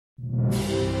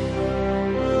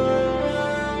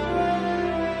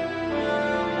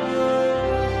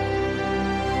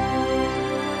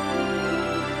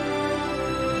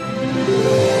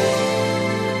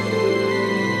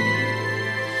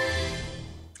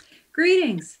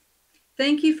Greetings.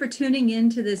 Thank you for tuning in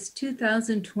to this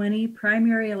 2020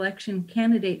 primary election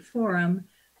candidate forum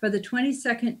for the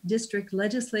 22nd District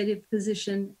Legislative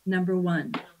Position Number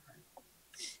 1.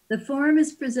 The forum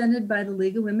is presented by the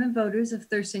League of Women Voters of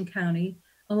Thurston County,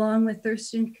 along with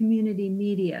Thurston Community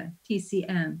Media,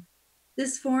 TCM.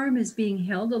 This forum is being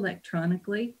held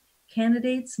electronically.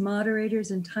 Candidates, moderators,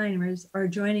 and timers are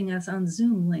joining us on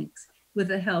Zoom links with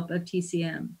the help of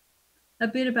TCM. A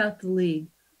bit about the League.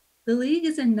 The League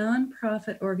is a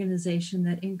nonprofit organization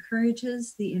that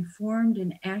encourages the informed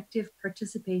and active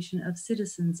participation of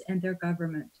citizens and their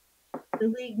government. The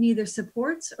League neither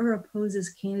supports or opposes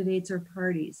candidates or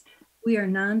parties. We are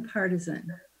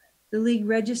nonpartisan. The League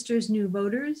registers new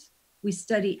voters, we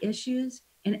study issues,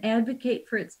 and advocate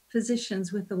for its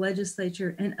positions with the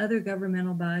legislature and other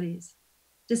governmental bodies.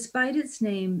 Despite its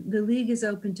name, the League is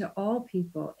open to all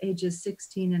people ages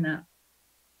 16 and up.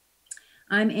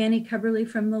 I'm Annie Cubberly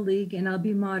from the League, and I'll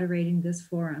be moderating this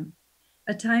forum.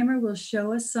 A timer will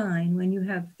show a sign when you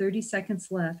have 30 seconds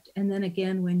left, and then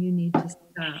again when you need to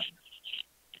stop.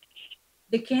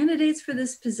 The candidates for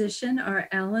this position are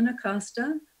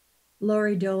Acosta,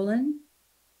 Laurie Dolan,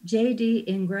 J.D.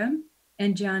 Ingram,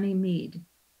 and Jonny Meade.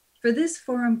 For this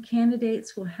forum,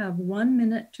 candidates will have 1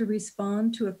 minute to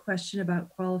respond to a question about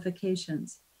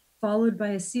qualifications, followed by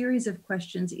a series of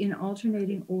questions in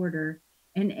alternating order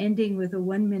and ending with a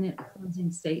 1 minute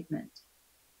closing statement.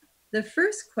 The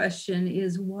first question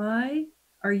is, why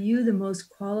are you the most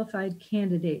qualified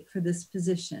candidate for this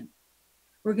position?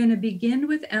 We're going to begin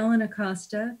with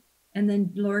Acosta, and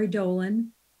then Laurie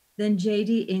Dolan, then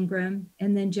J.D. Ingram,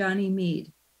 and then Jonny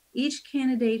Meade. Each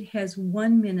candidate has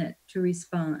 1 minute to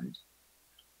respond.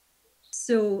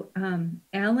 So,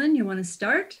 Alan, you want to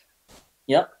start?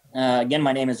 Yep. Again,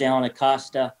 my name is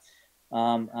Acosta.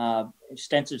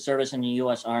 Extensive service in the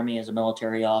U.S. Army as a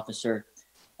military officer.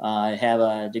 I have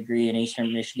a degree in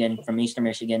Eastern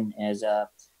Michigan as a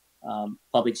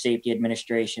public safety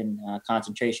administration,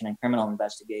 concentration in criminal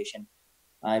investigation.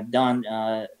 I've done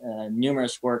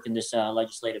numerous work in this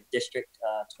legislative district,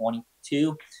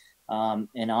 22,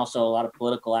 and also a lot of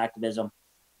political activism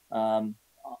on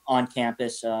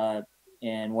campus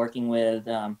and working with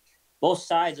both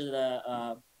sides of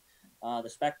the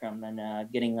spectrum and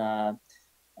getting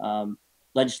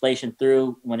legislation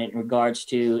through when it regards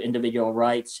to individual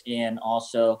rights and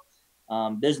also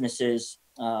businesses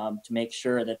to make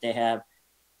sure that they have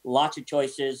lots of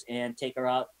choices and take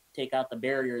out the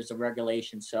barriers of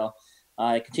regulation. So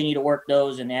I continue to work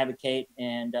those and advocate,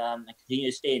 and I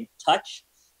continue to stay in touch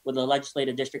with the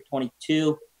Legislative District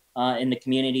 22 in the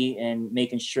community and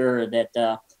making sure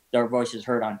that their voice is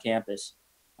heard on campus.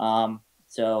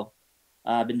 So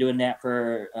I've been doing that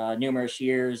for numerous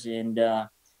years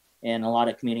and a lot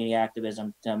of community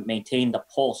activism to maintain the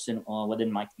pulse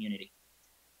within my community.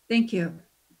 Thank you.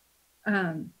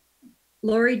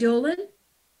 Laurie Dolan?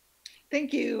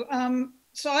 Thank you.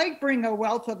 So I bring a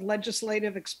wealth of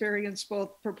legislative experience,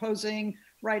 both proposing,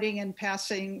 writing, and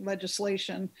passing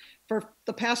legislation. For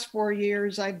the past 4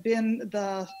 years, I've been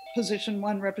the Position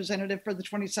 1 representative for the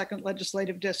 22nd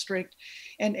Legislative District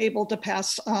and able to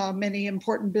pass many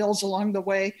important bills along the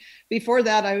way. Before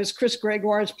that, I was Chris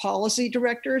Gregoire's policy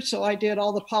director, so I did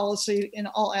all the policy in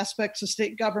all aspects of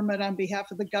state government on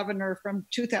behalf of the governor from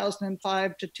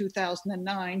 2005 to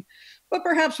 2009. But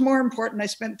perhaps more important, I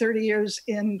spent 30 years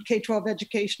in K-12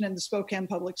 education in the Spokane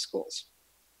Public Schools.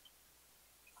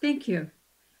 Thank you.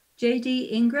 J.D.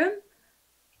 Ingram?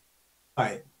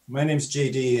 Hi, my name is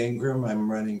J.D. Ingram. I'm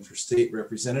running for state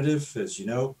representative, as you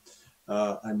know.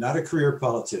 I'm not a career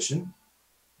politician.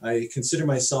 I consider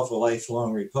myself a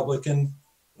lifelong Republican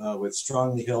with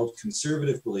strongly held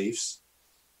conservative beliefs.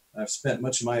 I've spent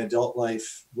much of my adult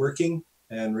life working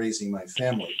and raising my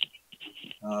family.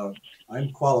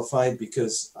 I'm qualified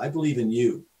because I believe in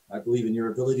you. I believe in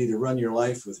your ability to run your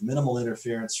life with minimal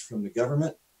interference from the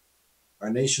government. Our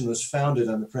nation was founded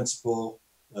on the principle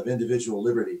of individual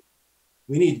liberty.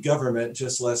 We need government,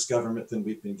 just less government than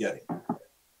we've been getting.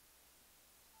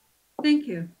 Thank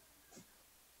you.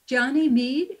 Jonny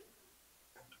Meade?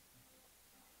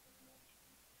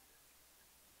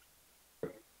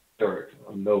 Sorry,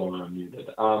 I'm no longer unmuted.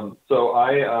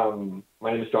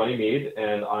 My name is Jonny Meade,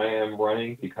 and I am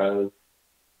running because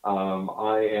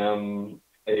I am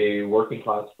a working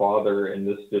class father in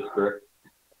this district,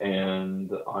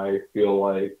 and I feel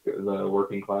like the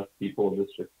working class people of this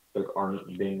district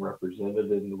aren't being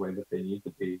represented in the way that they need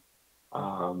to be.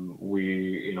 I'm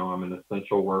an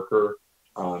essential worker,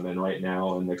 and right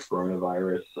now in the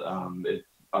coronavirus, it's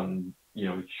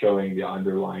showing the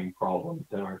underlying problems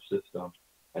in our system.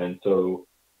 And so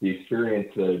the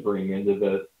experience that I bring into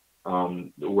this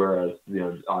Whereas,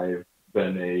 I've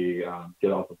been a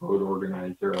get off the road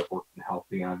organizer. I've worked in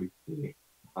housing advocacy.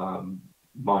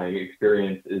 My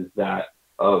experience is that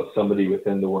of somebody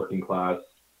within the working class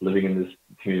living in this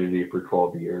community for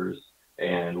 12 years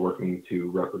and working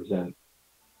to represent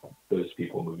those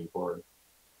people moving forward.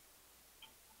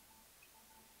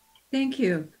 Thank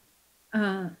you.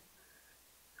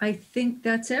 I think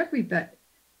that's everybody.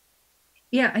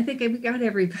 Yeah, I think we got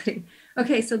everybody.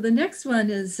 Okay, so the next one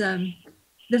is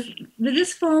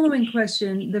this following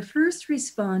question. The first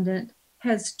respondent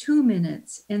has 2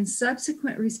 minutes and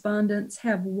subsequent respondents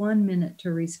have 1 minute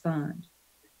to respond.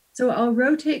 So I'll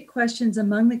rotate questions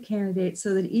among the candidates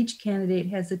so that each candidate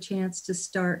has a chance to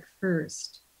start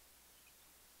first.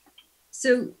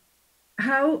 So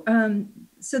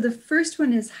so the first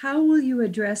one is, how will you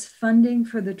address funding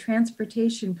for the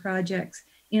transportation projects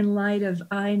in light of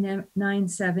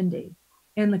I-970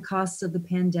 and the costs of the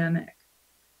pandemic?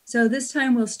 So this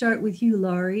time we'll start with you,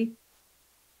 Laurie.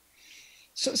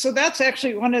 So that's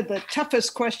actually one of the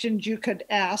toughest questions you could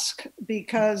ask,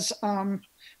 because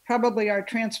probably our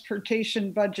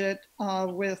transportation budget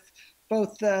with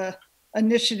both the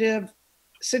initiative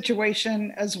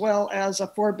situation as well as a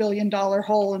 $4 billion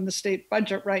hole in the state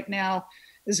budget right now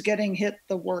is getting hit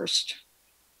the worst.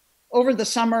 Over the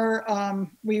summer,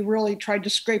 we really tried to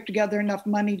scrape together enough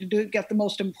money to get the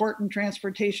most important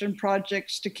transportation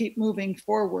projects to keep moving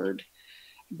forward.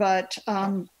 But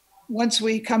once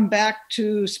we come back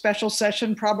to special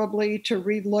session, probably to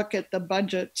relook at the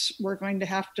budgets, we're going to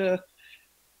have to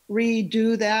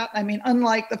redo that. I mean,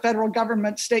 unlike the federal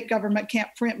government, state government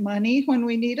can't print money when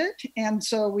we need it. And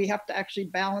so we have to actually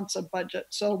balance a budget.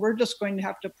 So we're just going to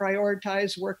have to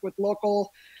prioritize, work with local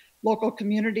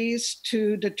communities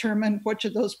to determine which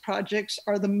of those projects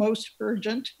are the most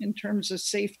urgent in terms of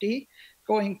safety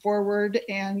going forward,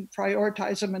 and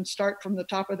prioritize them and start from the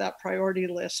top of that priority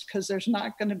list, because there's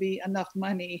not going to be enough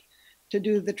money to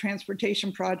do the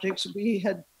transportation projects we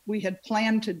had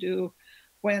planned to do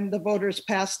when the voters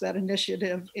passed that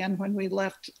initiative, and when we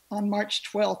left on March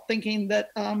 12th thinking that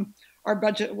our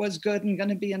budget was good and going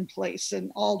to be in place,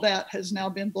 and all that has now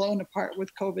been blown apart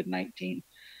with COVID-19.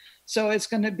 So it's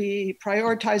going to be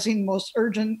prioritizing most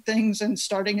urgent things and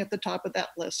starting at the top of that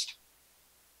list.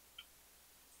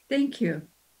 Thank you.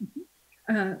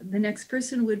 The next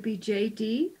person would be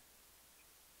JD.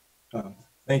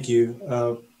 Thank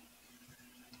you.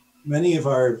 Many of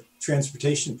our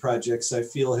transportation projects, I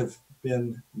feel, have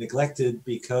been neglected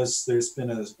because there's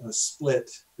been a split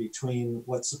between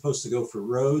what's supposed to go for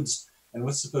roads and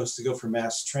what's supposed to go for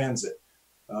mass transit.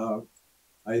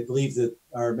 I believe that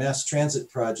our mass transit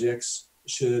projects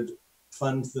should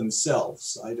fund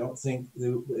themselves. I don't think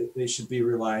they should be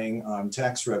relying on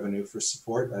tax revenue for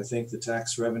support. I think the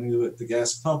tax revenue at the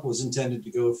gas pump was intended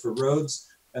to go for roads,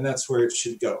 and that's where it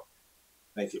should go.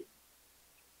 Thank you.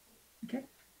 Okay.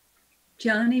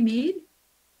 Jonny Meade.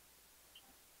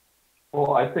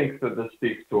 Well, I think that this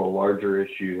speaks to a larger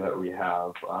issue that we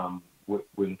have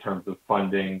in terms of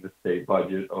funding the state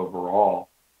budget overall.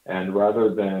 And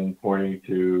rather than pointing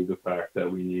to the fact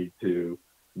that we need to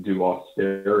do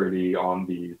austerity on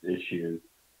these issues,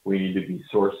 we need to be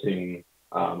sourcing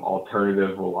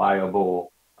alternative,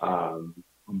 reliable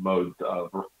modes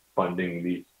of funding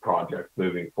these projects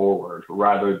moving forward,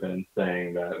 rather than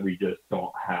saying that we just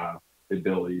don't have the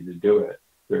ability to do it.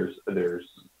 There's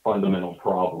fundamental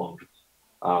problems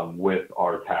with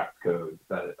our tax codes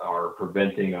that are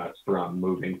preventing us from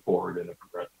moving forward in a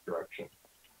progressive direction.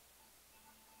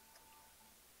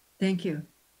 Thank you.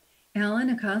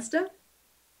 Alan Acosta?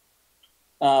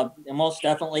 Most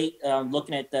definitely,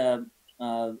 looking at the,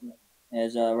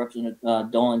 as Representative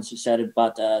Dolan said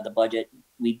about the budget,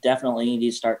 we definitely need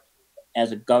to start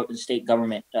as a state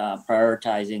government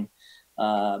prioritizing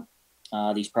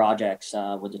these projects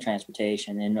with the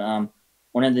transportation. And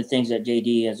one of the things that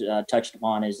JD has touched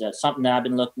upon is something that I've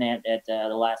been looking at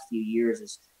the last few years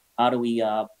is how do we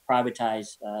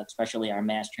privatize, especially our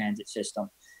mass transit system.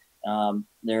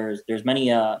 There's many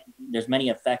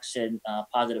effects and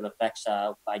positive effects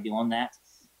by doing that.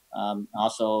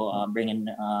 Also bringing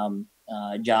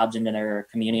jobs into their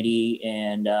community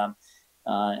and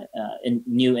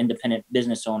new independent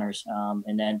business owners,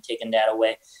 and then taking that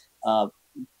away.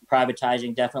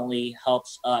 Privatizing definitely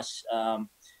helps us.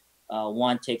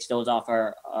 One, takes those off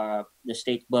the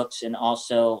state books, and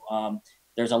also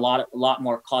there's a lot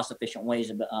more cost efficient ways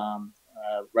of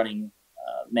running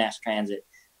mass transit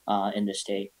in the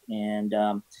state. And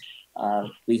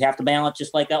we have to balance,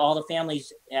 just like all the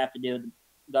families have to do. The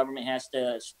government has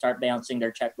to start balancing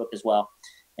their checkbook as well.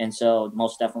 And so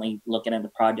most definitely looking at the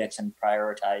projects and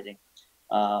prioritizing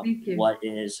what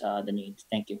is the needs.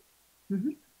 Thank you.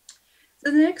 Mhm.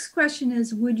 So the next question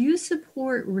is, would you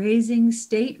support raising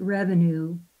state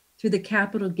revenue through the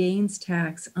capital gains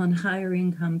tax on higher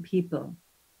income people?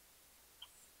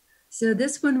 So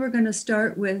this one, we're going to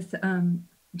start with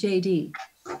JD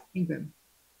Ingram.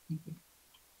 Thank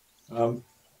you.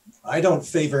 I don't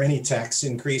favor any tax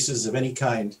increases of any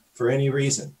kind for any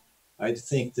reason. I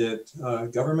think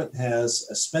that government has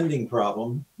a spending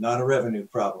problem, not a revenue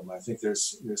problem. I think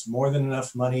there's more than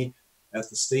enough money at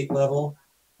the state level,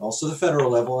 also the federal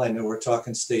level. I know we're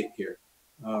talking state here,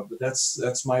 but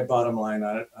that's my bottom line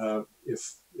on it.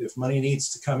 If money needs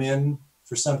to come in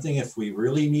for something, if we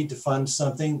really need to fund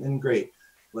something, then great.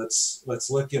 Let's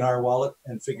look in our wallet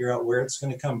and figure out where it's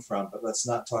going to come from, but let's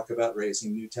not talk about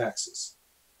raising new taxes.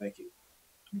 Thank you.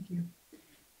 Thank you.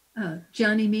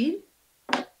 Jonny Meade?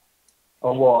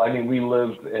 Oh, well, I mean, we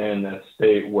live in a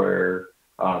state where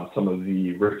some of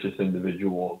the richest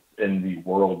individuals in the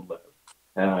world live.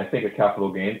 And I think a capital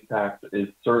gains tax is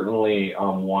certainly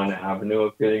one avenue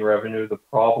of getting revenue. The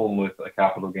problem with a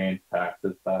capital gains tax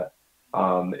is that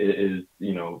it is,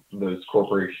 you know, those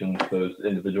corporations, those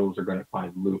individuals are going to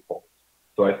find loopholes.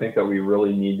 So I think that we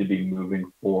really need to be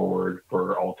moving forward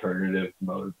for alternative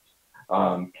modes.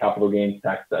 Capital gains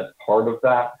tax, that's part of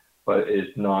that, but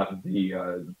it's not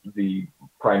the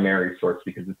primary source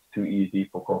because it's too easy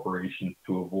for corporations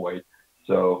to avoid.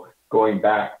 So going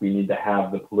back, we need to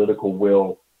have the political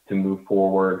will to move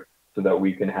forward so that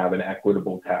we can have an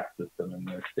equitable tax system in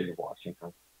the state of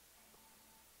Washington.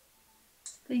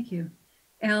 Thank you.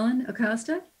 Alan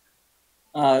Acosta?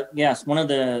 Yes, one of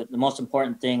the most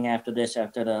important thing after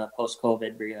the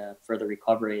post-COVID further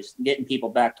recovery is getting people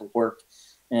back to work.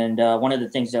 And one of the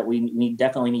things that we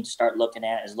definitely need to start looking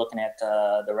at is looking at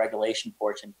the regulation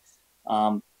portion,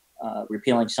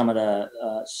 repealing some of the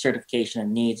certification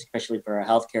and needs, especially for our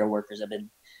healthcare workers, have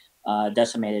been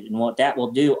decimated. And what that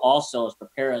will do also is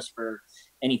prepare us for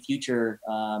any future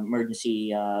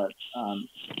emergency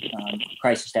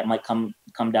crisis that might come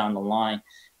down the line.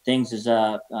 Things as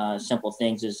simple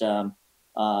things as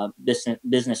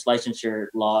business licensure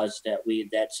laws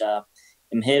that's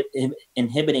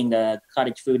inhibiting the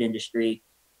cottage food industry,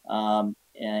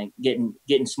 and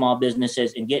getting small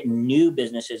businesses and getting new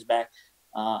businesses back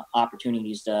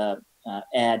opportunities to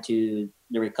add to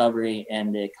the recovery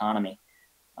and the economy.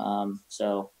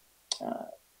 So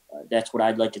that's what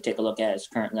I'd like to take a look at as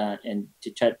current and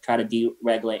to try to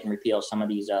deregulate and repeal some of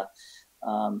these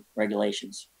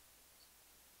regulations.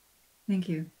 Thank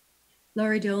you.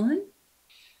 Laurie Dolan?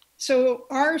 So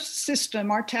our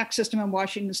tax system in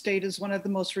Washington State is one of the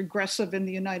most regressive in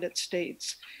the United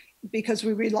States because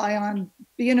we rely on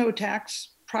B&O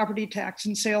tax, property tax,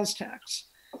 and sales tax.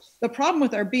 The problem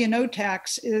with our B&O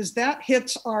tax is that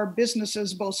hits our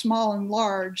businesses, both small and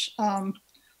large,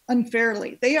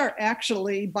 unfairly. They are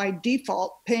actually by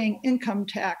default paying income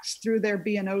tax through their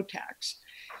B&O tax.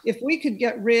 If we could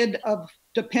get rid of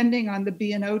depending on the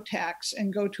B&O tax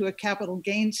and go to a capital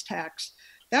gains tax,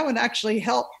 that would actually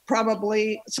help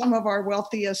probably some of our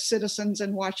wealthiest citizens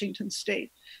in Washington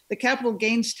State. The capital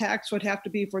gains tax would have to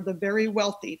be for the very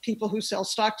wealthy, people who sell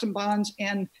stocks and bonds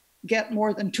and get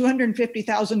more than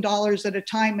 $250,000 at a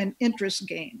time in interest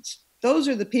gains. Those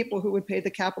are the people who would pay the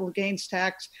capital gains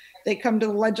tax. They come to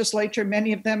the legislature,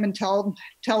 many of them, and tell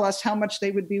us how much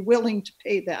they would be willing to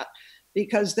pay that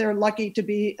because they're lucky to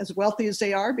be as wealthy as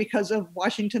they are because of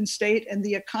Washington State and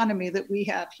the economy that we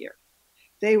have here.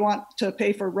 They want to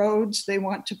pay for roads. They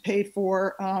want to pay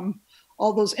for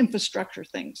all those infrastructure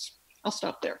things. I'll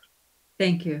stop there.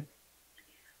 Thank you.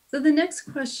 So the next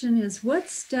question is, what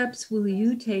steps will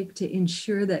you take to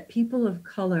ensure that people of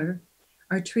color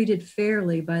are treated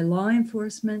fairly by law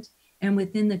enforcement and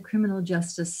within the criminal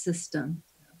justice system?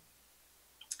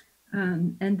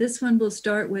 And this one will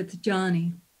start with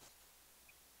Jonny.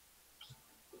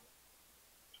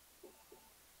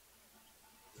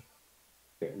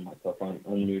 Getting myself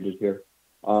unmuted here.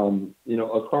 You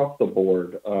know, across the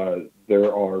board,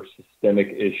 there are systemic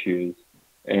issues,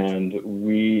 and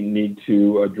we need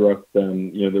to address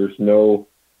them. You know,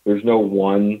 there's no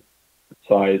one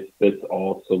size fits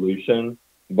all solution,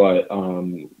 but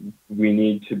we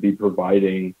need to be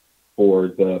providing for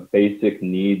the basic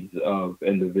needs of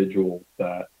individuals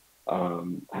that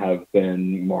have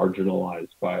been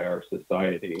marginalized by our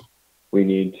society. We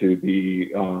need to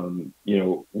be, you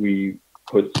know, we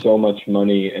put so much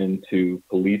money into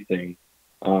policing,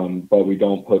 but we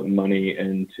don't put money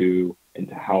into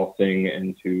housing,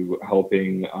 into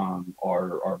helping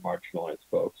our marginalized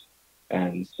folks.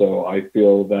 And so I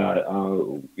feel that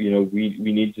you know, we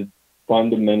need to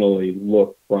fundamentally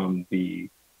look from the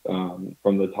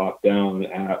top down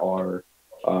at our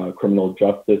criminal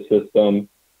justice system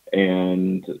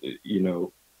and, you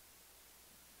know,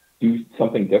 do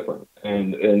something different.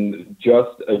 And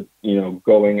just, you know,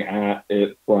 going at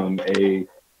it from a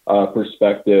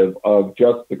perspective of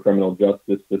just the criminal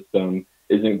justice system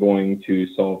isn't going to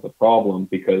solve the problem,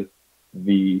 because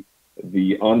the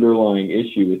underlying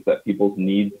issue is that people's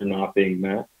needs are not being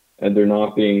met, and they're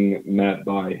not being met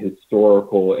by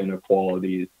historical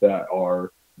inequalities that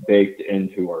are baked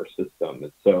into our system.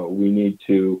 And so we need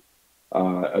to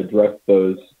address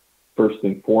those first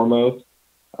and foremost,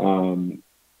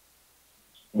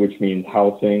 which means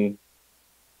housing,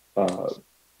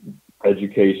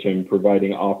 education,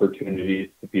 providing opportunities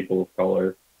to people of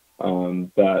color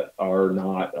that are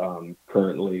not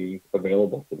currently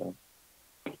available to them.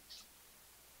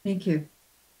 Thank you.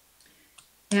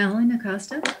 Alan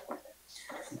Acosta?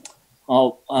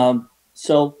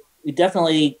 So we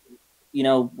definitely, you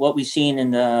know, what we've seen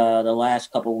in the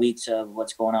last couple of weeks of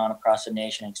what's going on across the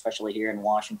nation, especially here in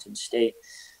Washington State,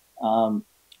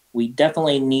 we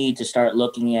definitely need to start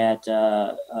looking at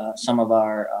some of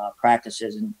our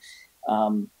practices. And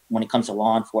when it comes to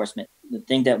law enforcement, the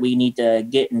thing that we need to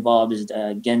get involved is,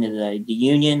 again, the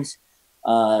unions,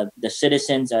 the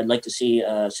citizens. I'd like to see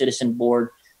a citizen board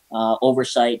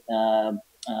oversight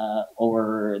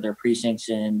over their precincts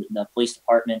and the police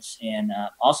departments, and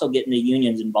also getting the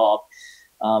unions involved,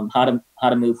 how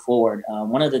to move forward.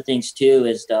 One of the things too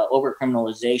is the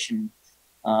overcriminalization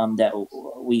that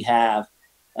we have.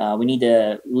 We need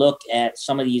to look at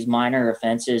some of these minor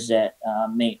offenses that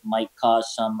might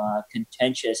cause some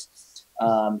contentious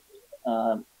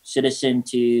citizen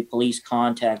to police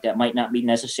contact that might not be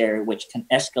necessary, which can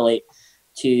escalate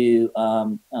to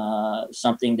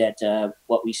something that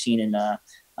what we've seen in the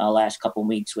last couple of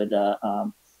weeks with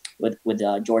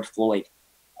George Floyd.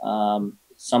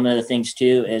 Some of the things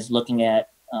too is looking at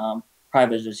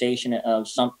privatization of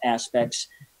some aspects,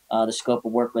 the scope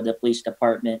of work with the police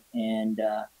department, and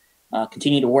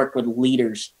continue to work with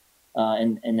leaders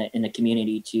in the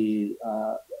community to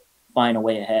find a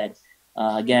way ahead.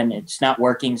 Again, it's not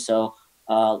working, so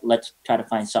let's try to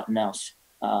find something else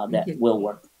that will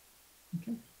work.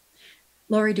 Okay.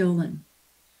 Laurie Dolan.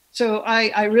 So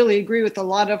I really agree with a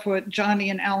lot of what Jonny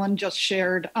and Alan just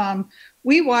shared.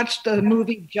 We watched the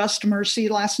movie Just Mercy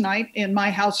last night in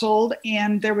my household,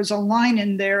 and there was a line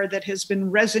in there that has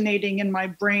been resonating in my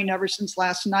brain ever since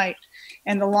last night.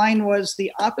 And the line was,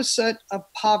 "The opposite of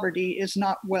poverty is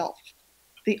not wealth.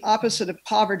 The opposite of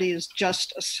poverty is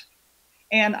justice."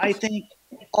 And I think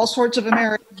all sorts of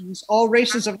Americans, all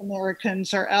races of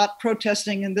Americans are out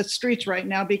protesting in the streets right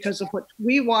now because of what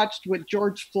we watched with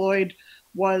George Floyd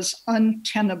was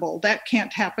untenable. That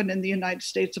can't happen in the United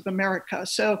States of America.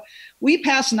 So we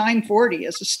passed 940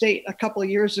 as a state a couple of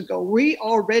years ago. We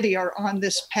already are on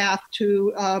this path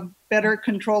to better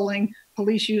controlling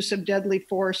police use of deadly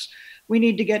force. We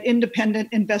need to get independent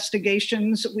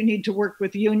investigations. We need to work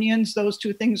with unions. Those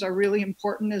two things are really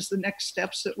important as the next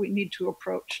steps that we need to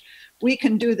approach. We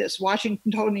can do this.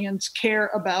 Washingtonians care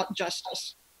about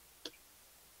justice.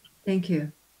 Thank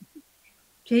you.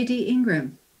 J.D.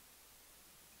 Ingram.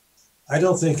 I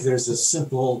don't think there's a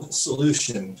simple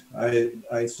solution.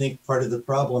 I think part of the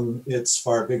problem, it's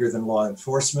far bigger than law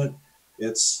enforcement.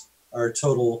 It's our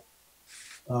total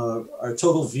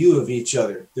view of each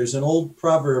other. There's an old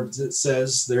proverb that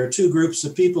says there are two groups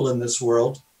of people in this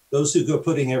world: those who go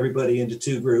putting everybody into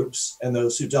two groups and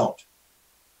those who don't.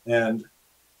 And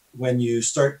when you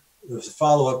start, the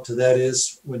follow-up to that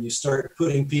is, when you start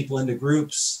putting people into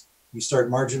groups, you start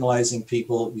marginalizing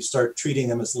people, you start treating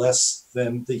them as less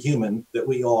than the human that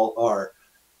we all are.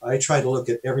 I try to look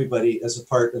at everybody as a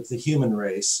part of the human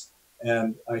race,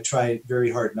 and I try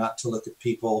very hard not to look at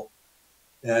people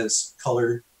as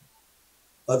color,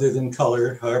 other than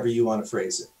color, however you want to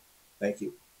phrase it. Thank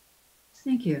you.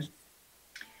 Thank you.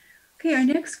 Okay, our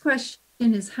next question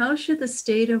is, how should the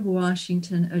state of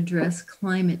Washington address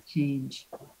climate change?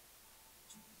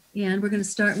 And we're going to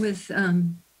start with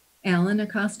Alan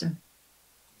Acosta.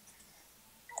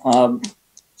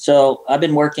 So I've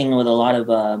been working with a lot of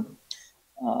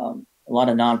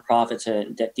nonprofits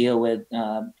that deal with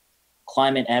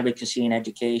climate advocacy and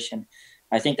education.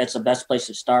 I think that's the best place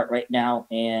to start right now,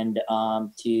 and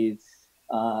to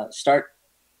start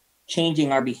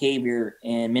changing our behavior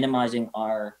and minimizing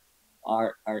our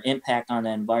impact on the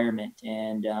environment.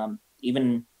 And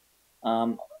even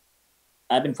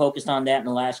I've been focused on that in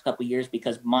the last couple of years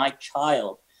because my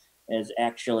child has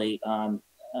actually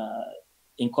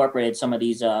incorporated some of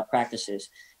these practices.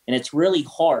 And it's really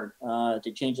hard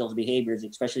to change those behaviors,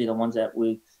 especially the ones that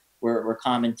were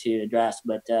common to address.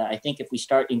 But I think if we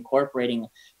start incorporating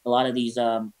a lot of these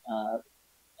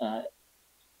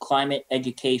climate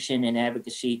education and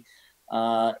advocacy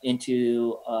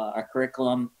into our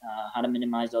curriculum, how to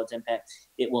minimize those impacts.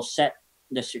 It will set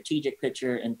the strategic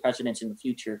picture and precedents in the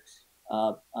future,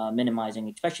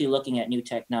 minimizing, especially looking at new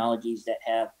technologies that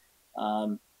have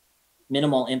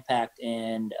minimal impact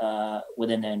and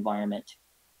within the environment.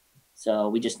 So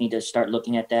we just need to start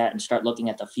looking at that and start looking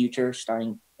at the future,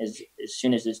 starting as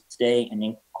soon as it's today, and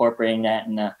incorporating that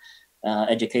in the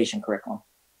education curriculum.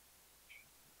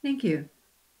 Thank you.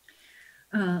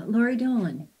 Laurie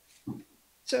Dolan.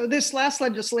 So this last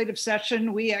legislative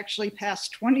session, we actually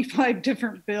passed 25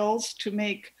 different bills to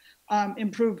make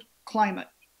improved climate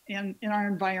in our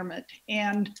environment.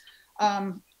 And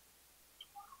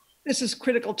this is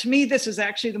critical. To me, this is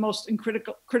actually the most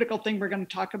critical thing we're going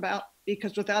to talk about,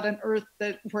 because without an earth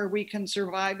where we can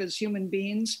survive as human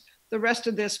beings, the rest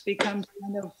of this becomes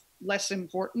kind of less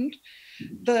important.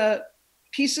 The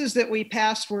pieces that we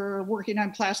passed were working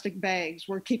on plastic bags.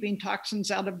 We're keeping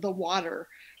toxins out of the water.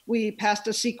 We passed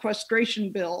a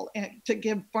sequestration bill to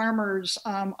give farmers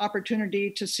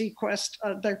opportunity to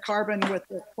sequester their carbon with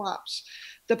their crops.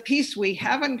 The piece we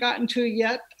haven't gotten to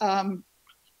yet,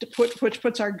 which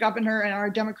puts our governor and our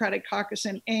Democratic caucus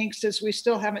in angst, is we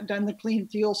still haven't done the clean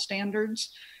fuel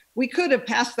standards. We could have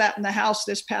passed that in the House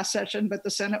this past session, but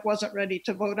the Senate wasn't ready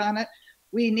to vote on it.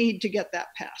 We need to get that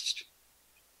passed.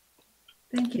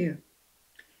 Thank you.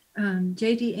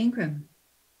 JD Ingram.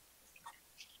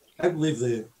 I believe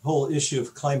the whole issue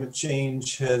of climate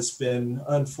change has been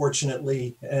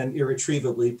unfortunately and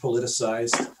irretrievably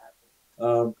politicized.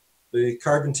 The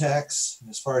carbon tax,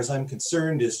 as far as I'm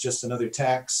concerned, is just another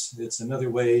tax. It's another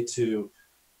way to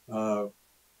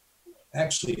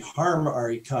actually harm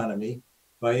our economy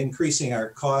by increasing our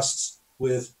costs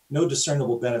with no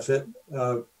discernible benefit.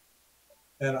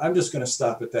 And I'm just going to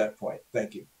stop at that point.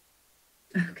 Thank you.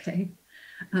 Okay.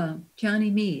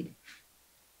 Jonny Meade.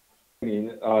 I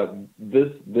mean,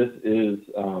 this is,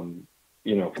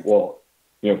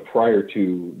 prior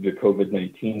to the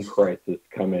COVID-19 crisis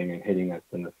coming and hitting us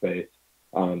in the face,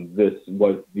 this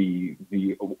was the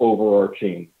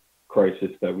overarching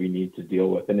crisis that we need to deal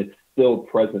with. And it's still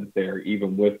present there,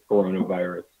 even with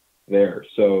coronavirus there.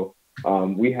 So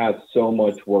we have so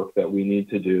much work that we need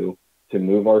to do to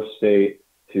move our state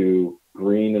to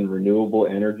green and renewable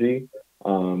energy.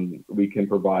 We can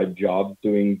provide jobs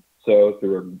doing so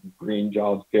through a green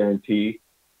jobs guarantee.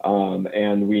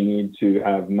 And we need to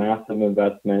have massive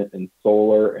investment in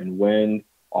solar and wind,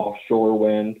 offshore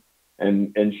wind,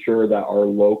 and ensure that our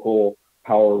local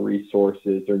power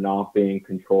resources are not being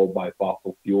controlled by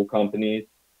fossil fuel companies,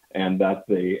 and that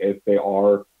if they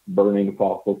are burning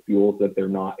fossil fuels, that they're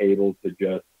not able to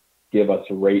just give us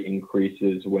rate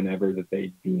increases whenever that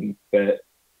they deem fit.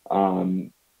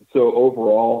 So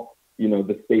overall,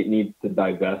 the state needs to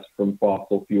divest from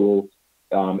fossil fuels.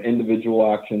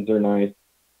 Individual actions are nice,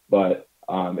 but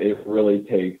it really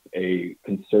takes a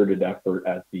concerted effort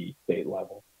at the state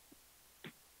level.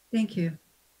 Thank you.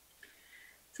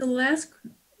 So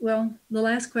the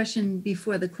last question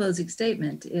before the closing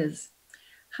statement is,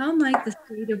 how might the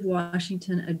state of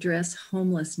Washington address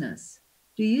homelessness?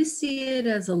 Do you see it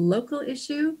as a local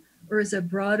issue or is a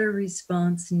broader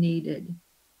response needed?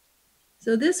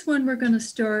 So this one, we're going to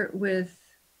start with,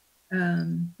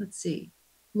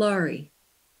 Laurie.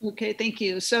 Okay, thank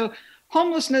you. So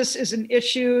homelessness is an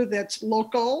issue that's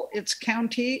local, it's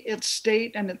county, it's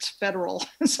state, and it's federal.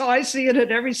 So I see it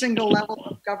at every single level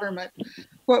of government.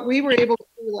 What we were able to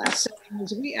do last session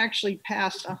is we actually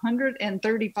passed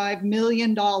 $135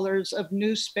 million of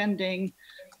new spending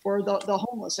for the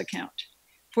homeless account,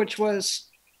 which was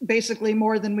basically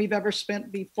more than we've ever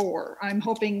spent before. I'm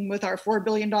hoping with our $4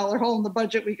 billion hole in the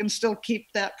budget, we can still keep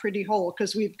that pretty whole,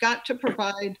 because we've got to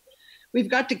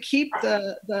keep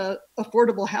the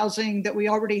affordable housing that we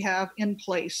already have in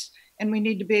place, and we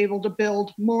need to be able to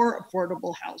build more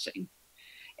affordable housing.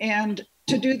 And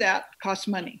to do that costs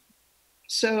money.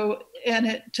 So,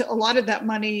 a lot of that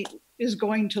money is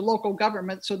going to local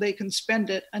government so they can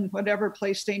spend it in whatever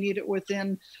place they need it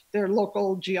within their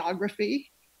local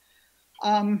geography.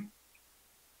 I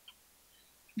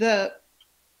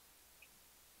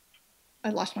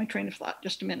lost my train of thought,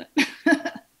 just a minute.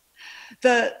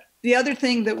 The other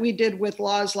thing that we did with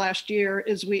laws last year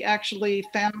is we actually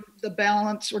found the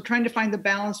balance. We're trying to find the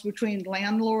balance between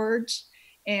landlords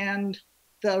and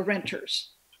the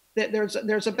renters.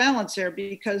 There's a balance there,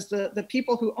 because the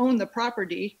people who own the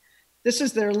property, this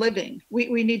is their living.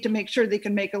 We need to make sure they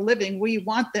can make a living. We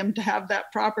want them to have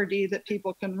that property that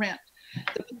people can rent.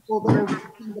 The people that are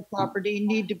renting the property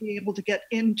need to be able to get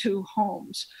into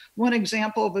homes. One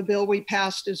example of a bill we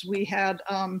passed is we had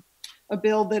a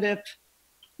bill that if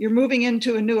you're moving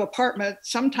into a new apartment,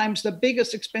 sometimes the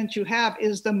biggest expense you have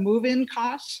is the move-in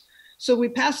costs. So we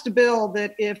passed a bill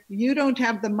that if you don't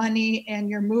have the money and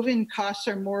your move-in costs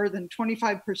are more than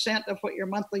 25% of what your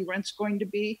monthly rent's going to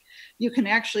be, you can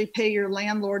actually pay your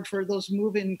landlord for those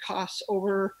move-in costs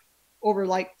over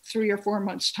like 3 or 4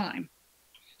 months' time.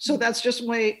 So that's just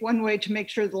one way to make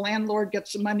sure the landlord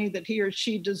gets the money that he or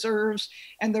she deserves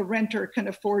and the renter can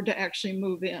afford to actually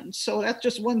move in. So that's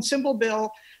just one simple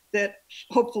bill that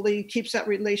hopefully keeps that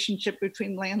relationship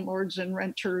between landlords and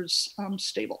renters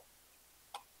stable.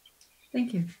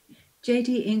 Thank you.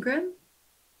 JD Ingram?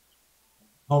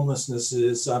 Homelessness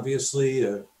is obviously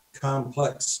a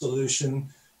complex solution.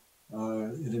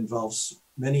 It involves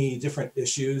many different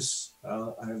issues.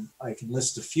 I can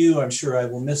list a few. I'm sure I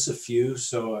will miss a few,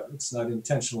 so it's not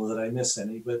intentional that I miss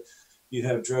any, but you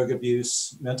have drug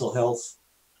abuse, mental health,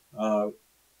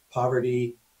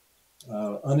 poverty,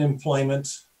 unemployment.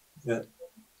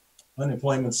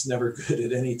 Unemployment's never good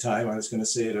at any time. I was going to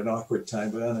say at an awkward time,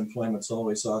 but unemployment's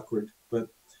always awkward. But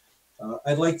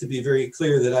I'd like to be very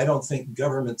clear that I don't think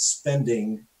government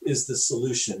spending is the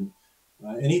solution.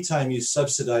 Anytime you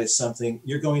subsidize something,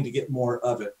 you're going to get more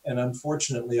of it. And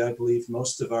unfortunately, I believe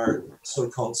most of our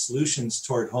so-called solutions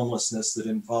toward homelessness that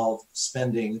involve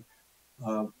spending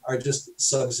are just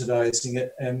subsidizing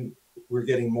it, and we're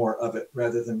getting more of it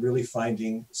rather than really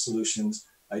finding solutions.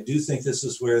 I do think this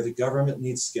is where the government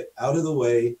needs to get out of the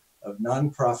way of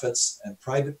nonprofits and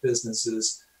private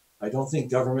businesses. I don't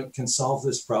think government can solve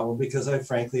this problem because I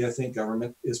think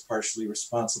government is partially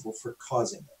responsible for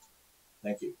causing it.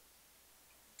 Thank you.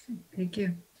 Thank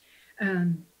you.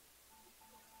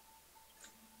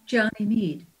 Jonny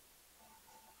Meade.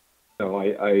 No,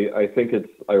 I think it's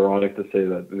ironic to say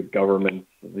that the government's,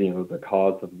 the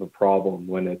cause of the problem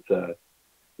when it's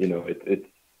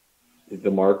it's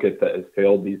the market that has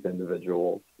failed these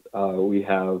individuals. We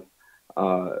have,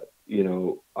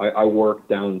 I work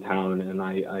downtown and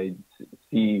I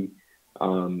see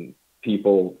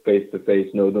people face to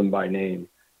face, know them by name.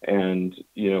 And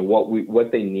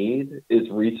what they need is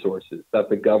resources that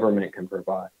the government can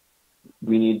provide.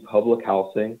 We need public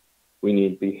housing. We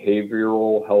need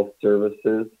behavioral health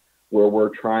services where we're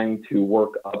trying to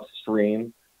work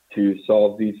upstream to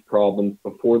solve these problems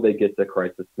before they get to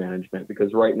crisis management.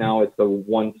 Because right now it's a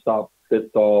one-stop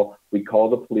fits all. We call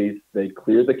the police, they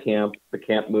clear the camp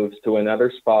moves to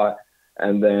another spot,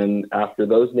 and then after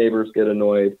those neighbors get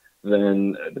annoyed,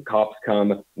 then the cops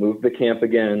come, move the camp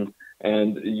again,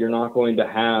 and you're not going to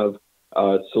have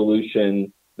a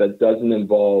solution that doesn't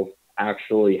involve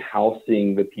actually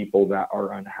housing the people that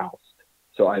are unhoused.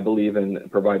 So I believe in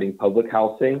providing public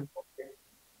housing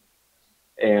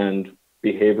and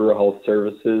behavioral health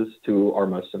services to our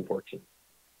most unfortunate.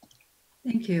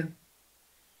 Thank you.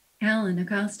 Alan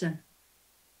Acosta.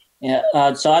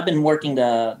 Yeah, so I've been working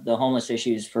the homeless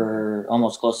issues for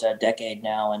almost close to a decade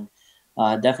now,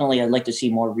 and definitely I'd like to see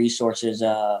more resources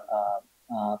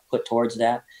put towards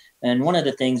that. And one of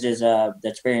the things is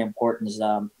that's very important is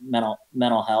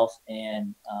mental health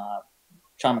and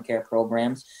trauma care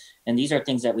programs. And these are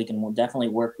things that we can definitely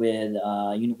work with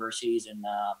universities and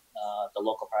the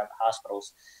local private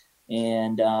hospitals.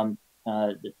 And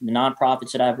the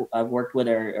nonprofits that I've worked with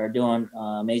are doing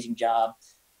an amazing job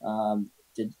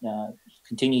to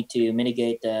continue to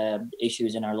mitigate the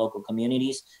issues in our local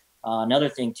communities. Another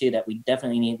thing too that we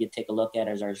definitely need to take a look at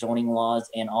is our zoning laws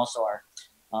and also our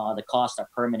the cost of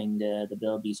permitting to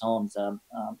build these homes.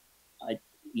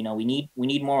 We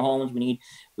need more homes. We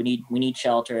need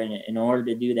shelter, and in order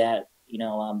to do that,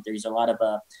 there's a lot of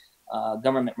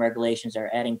government regulations that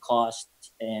are adding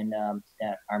costs and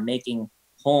that are making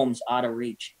homes out of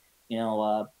reach.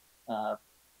 20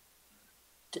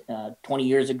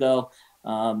 years ago,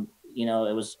 we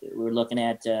were looking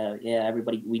at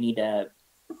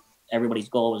everybody's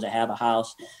goal was to have a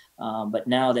house, but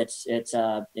now it's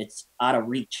out of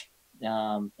reach,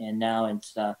 and now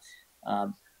it's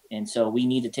and so we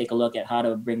need to take a look at how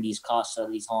to bring these costs of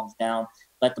these homes down.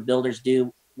 Let the builders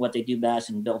do what they do best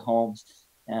and build homes,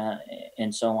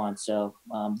 and so on. So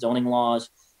zoning laws,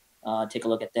 take a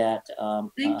look at that.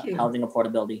 Thank you. Housing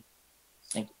affordability.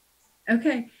 Thank you.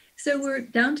 Okay, so we're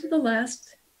down to the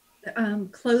last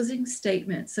closing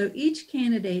statement. So each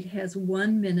candidate has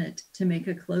 1 minute to make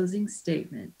a closing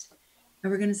statement.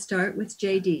 And we're going to start with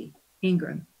JD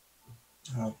Ingram.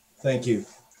 Thank you.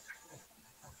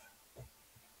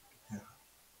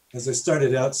 As I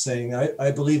started out saying,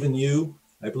 I believe in you.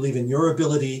 I believe in your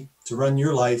ability to run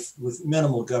your life with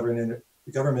minimal government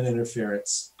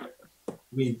interference.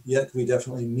 We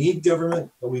definitely need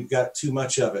government, but we've got too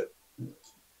much of it.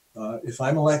 If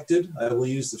I'm elected, I will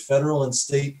use the federal and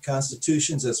state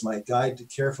constitutions as my guide to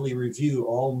carefully review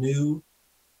all new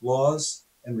laws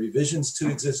and revisions to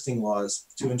existing laws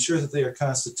to ensure that they are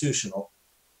constitutional,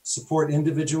 support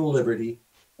individual liberty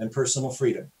and personal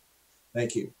freedom.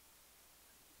 Thank you.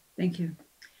 Thank you.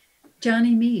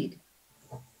 Jonny Meade.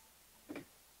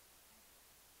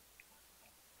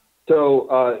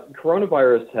 So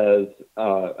coronavirus has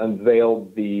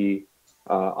unveiled the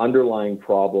underlying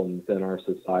problems in our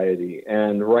society.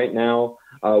 And right now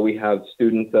we have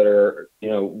students that are,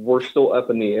 we're still up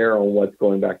in the air on what's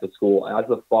going back to school. As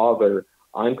a father,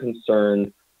 I'm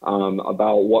concerned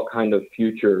about what kind of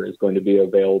future is going to be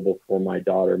available for my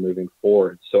daughter moving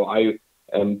forward. So I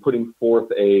am putting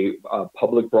forth a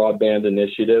public broadband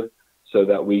initiative so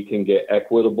that we can get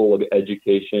equitable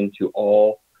education to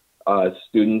all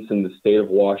students in the state of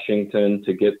Washington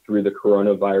to get through the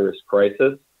coronavirus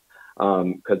crisis.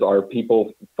 Because our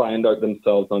people find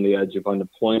themselves on the edge of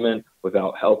unemployment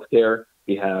without health care.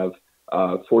 We have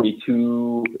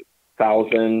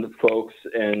 42,000 folks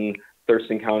in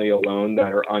Thurston County alone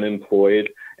that are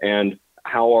unemployed. And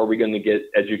how are we going to get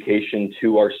education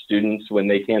to our students when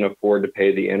they can't afford to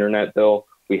pay the internet bill?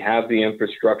 We have the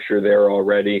infrastructure there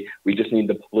already. We just need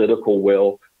the political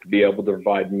will to be able to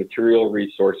provide material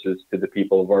resources to the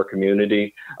people of our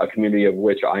community, a community of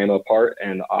which I am a part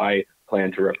and I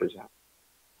plan to represent.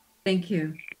 Thank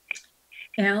you.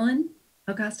 Alan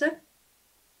Acosta.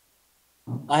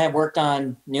 I have worked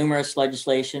on numerous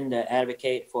legislation that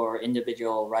advocate for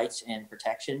individual rights and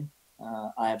protection.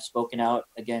 I have spoken out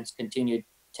against continued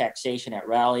taxation at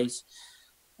rallies,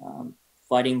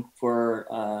 fighting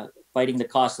the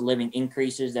cost of living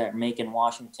increases that are making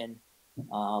Washington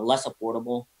less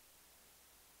affordable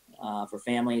for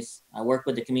families. I work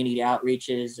with the community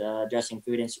outreaches, addressing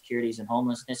food insecurities and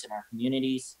homelessness in our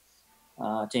communities,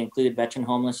 to include Veteran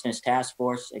Homelessness Task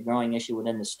Force, a growing issue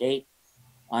within the state.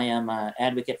 I am an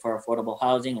advocate for affordable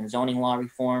housing and zoning law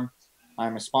reform.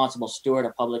 I'm a responsible steward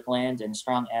of public lands and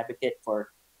strong advocate for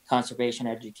conservation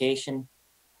education.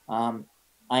 I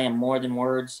am more than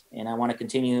words, and I want to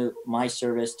continue my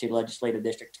service to Legislative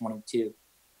District 22.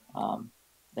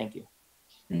 Thank you.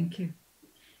 Thank you.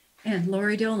 And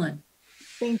Laurie Dolan.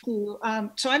 Thank you.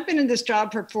 So I've been in this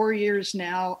job for 4 years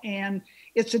now, and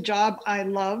it's a job I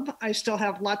love. I still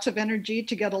have lots of energy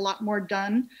to get a lot more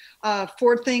done.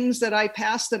 4 things that I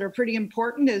passed that are pretty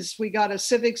important is we got a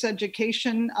civics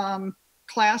education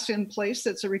class in place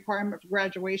that's a requirement for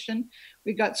graduation.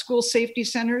 We got school safety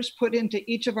centers put into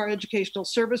each of our educational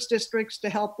service districts to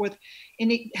help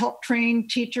train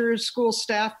teachers, school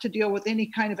staff to deal with any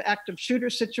kind of active shooter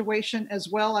situation, as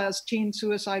well as teen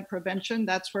suicide prevention.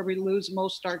 That's where we lose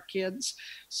most our kids.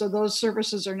 So those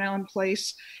services are now in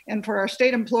place. And for our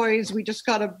state employees, we just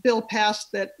got a bill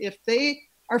passed that if they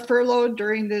are furloughed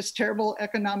during this terrible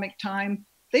economic time,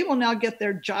 they will now get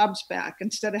their jobs back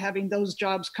instead of having those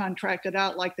jobs contracted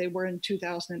out like they were in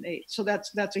 2008. So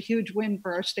that's a huge win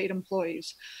for our state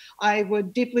employees. I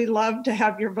would deeply love to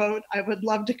have your vote. I would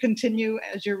love to continue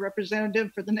as your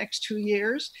representative for the next 2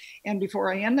 years. And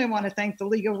before I end, I want to thank the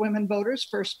League of Women Voters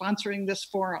for sponsoring this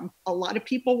forum. A lot of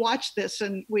people watch this,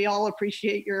 and we all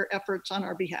appreciate your efforts on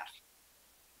our behalf.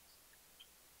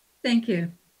 Thank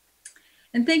you.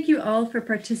 And thank you all for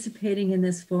participating in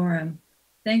this forum.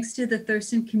 Thanks to the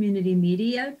Thurston Community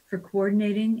Media for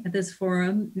coordinating this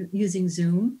forum using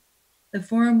Zoom. The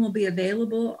forum will be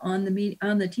available on the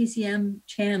TCM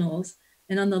channels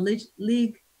and on the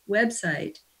League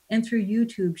website and through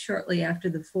YouTube shortly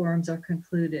after the forums are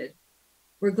concluded.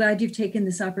 We're glad you've taken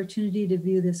this opportunity to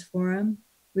view this forum.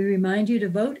 We remind you to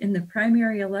vote in the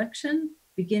primary election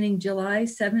beginning July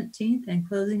 17th and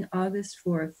closing August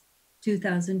 4th,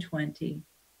 2020.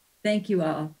 Thank you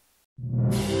all.